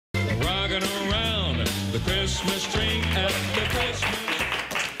rocking around the Christmas tree at the Christmas.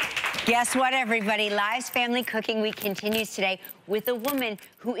 Guess what, everybody? Live's Family Cooking Week continues today with a woman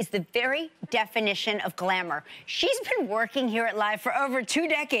who is the very definition of glamour. She's been working here at Live for over 2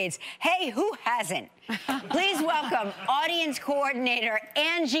 decades. Hey, who hasn't? Please welcome audience coordinator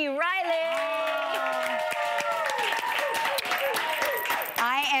Angie Riley.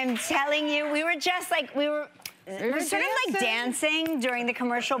 I am telling you, we were sort of like dancing during the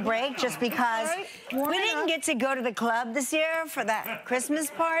commercial break just because we didn't get to go to the club this year for that Christmas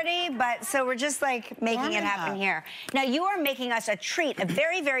party, but so we're just like making it happen here. Now you are making us a treat, a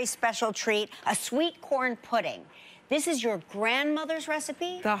very, very special treat, a sweet corn pudding. This is your grandmother's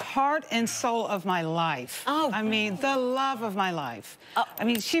recipe? The heart and soul of my life. Oh. I mean, the love of my life. Oh. I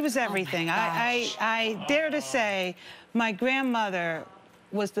mean, she was everything. Oh I dare to say my grandmother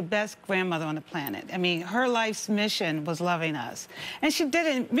was the best grandmother on the planet. I mean, her life's mission was loving us. And she did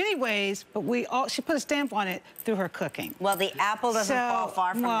it in many ways, but she put a stamp on it through her cooking. Well, the apple doesn't fall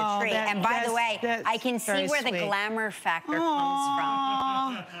far from the tree. And by the way, I can see where the glamour factor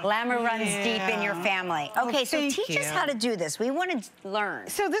comes from. Glamour runs deep in your family. Okay, so teach us how to do this. We want to learn.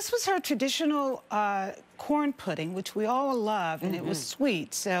 So this was her traditional corn pudding, which we all love, and it was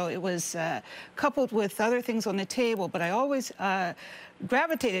sweet. So it was coupled with other things on the table, but I always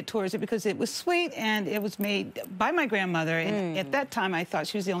gravitated towards it because it was sweet and it was made by my grandmother. And at that time, I thought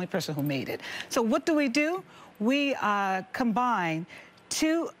she was the only person who made it. So what do? We combine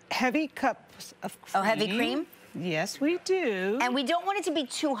 2 heavy cups of cream. Oh, heavy cream? Yes, we do. And we don't want it to be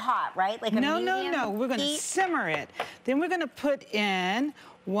too hot, right? Like a medium No. We're going to simmer it. Then we're going to put in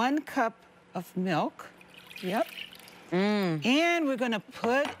 1 cup of milk. Yep. And we're going to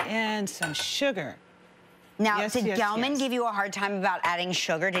put in some sugar. Now, did Gelman give you a hard time about adding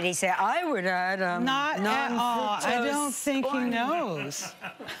sugar? Did he say, I would add Not at all. I don't think he knows.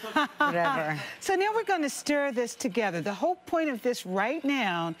 Whatever. So now we're going to stir this together. The whole point of this right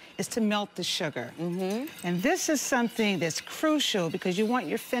now is to melt the sugar. And this is something that's crucial because you want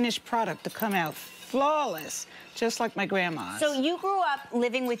your finished product to come out flawless, just like my grandma's. So you grew up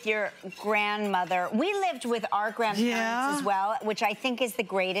living with your grandmother. We lived with our grandparents as well, which I think is the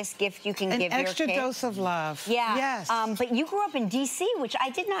greatest gift you can give your kids. An extra dose of love. Yeah. Yes. But you grew up in D.C., which I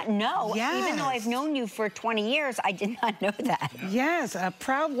did not know. Yes. Even though I've known you for 20 years, I did not know that. Yes, a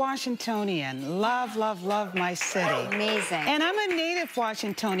proud Washingtonian. Love, love, love my city. Amazing. And I'm a native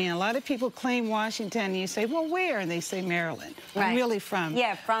Washingtonian. A lot of people claim Washington, and you say, well, where? And they say Maryland. Right. I'm really from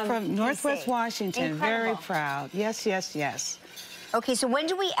Northwest Washington. Incredible. Very proud. Yes, yes, yes. Okay, so when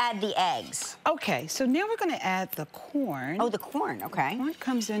do we add the eggs? Okay, so now we're going to add the corn. Oh, the corn, okay. Corn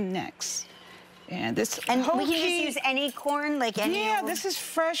comes in next. And this we can just use any corn, like any old... this is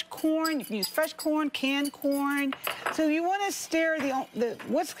fresh corn. You can use fresh corn, canned corn. So you want to stir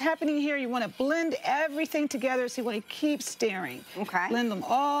what's happening here. You want to blend everything together. So you want to keep stirring. Okay. Blend them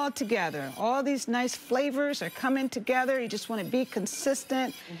all together. All these nice flavors are coming together. You just want to be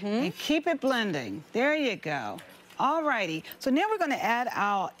consistent and keep it blending. There you go. All righty. So now we're going to add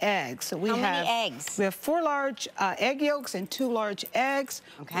our eggs. So How many eggs? We have 4 large egg yolks and 2 large eggs.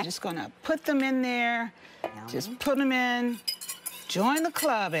 Okay. We're just going to put them in there. Just put them in. Join the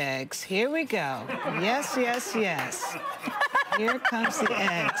club, eggs. Here we go. Yes, yes, yes. Here comes the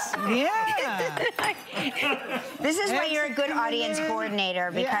eggs. Yeah. This is why you're a good audience coordinator,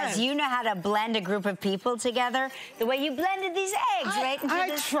 because you know how to blend a group of people together. The way you blended these eggs, right?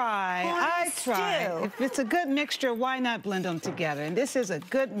 I try. If it's a good mixture, why not blend them together? And this is a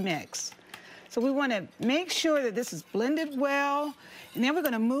good mix. So we want to make sure that this is blended well. And then we're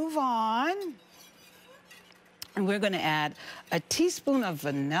going to move on. And we're going to add a teaspoon of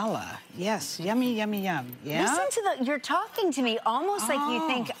vanilla. Yes, yummy, yummy, yum. Yeah? Listen to you're talking to me almost like you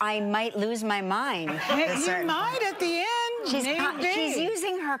think I might lose my mind. You might at the end. She's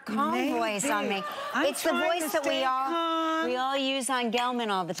using her calm voice on me. It's the voice that we all use on Gelman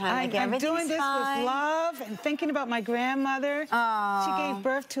all the time. Like, I'm doing this with love and thinking about my grandmother. She gave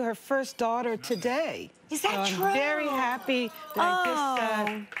birth to her first daughter today. Is that true? I'm very happy that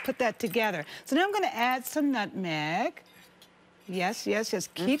I just put that together. So now I'm going to add some nutmeg. Yes, yes, yes.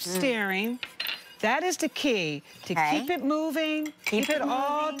 Keep stirring. That is the key, to keep it moving, keep it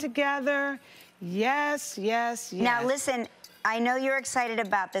all together. Yes, yes, yes. Now listen, I know you're excited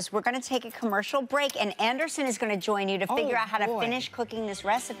about this. We're going to take a commercial break, and Anderson is going to join you to figure out how to finish cooking this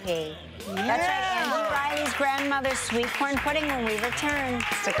recipe. Yeah. That's right, Angie Riley's grandmother's sweet corn pudding when we return.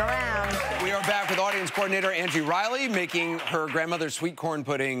 Stick around. We are back with audience coordinator Angie Riley making her grandmother's sweet corn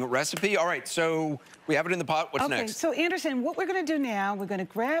pudding recipe. All right, so we have it in the pot. What's next? So Anderson, what we're going to do now, we're going to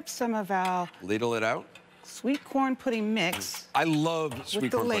grab some of our... Ladle it out. sweet corn pudding mix. I love sweet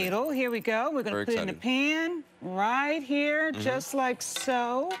With the corn pudding. ladle. Here we go. We're going to put it in the pan right here, just like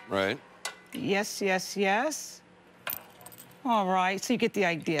so. Right. Yes, yes, yes. All right, so you get the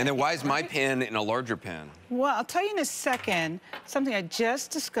idea. And then why is my pan in a larger pan? Well, I'll tell you in a second something I just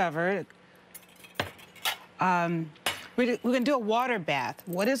discovered. We're going to do a water bath.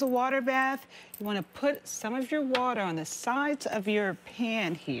 What is a water bath? You want to put some of your water on the sides of your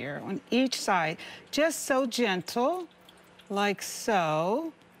pan here, on each side, just so gentle, like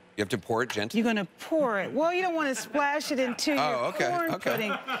so. You have to pour it gently? You're going to pour it. Well, you don't want to splash it into your corn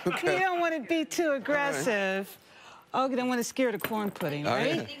pudding. Okay. You don't want to be too aggressive. Oh, you don't want to scare the corn pudding,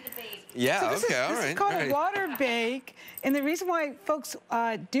 right? Yeah, So this is called a water bake, and the reason why folks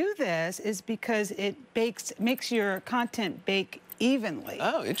do this is because it makes your content bake evenly.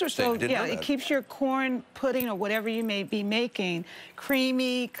 Oh, interesting. So I didn't know that. it keeps your corn pudding or whatever you may be making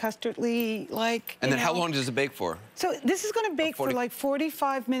creamy, custardly, like. And then how long does it bake for? So this is going to bake for like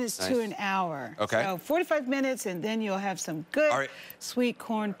 45 minutes to an hour. Okay. So 45 minutes, and then you'll have some good sweet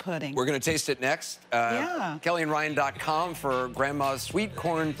corn pudding. We're going to taste it next. Yeah. KellyandRyan.com for Grandma's sweet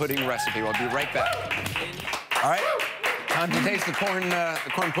corn pudding recipe. We'll be right back. All right. Time to taste the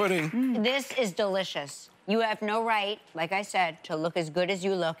corn pudding. This is delicious. You have no right, like I said, to look as good as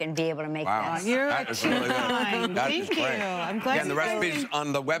you look and be able to make this. You're That is really good. kind. That is Thank you. great. I'm glad Again, the you guys recipe's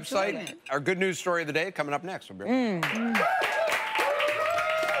on the website. enjoyed it. Our good news story of the day coming up next. We'll be right back.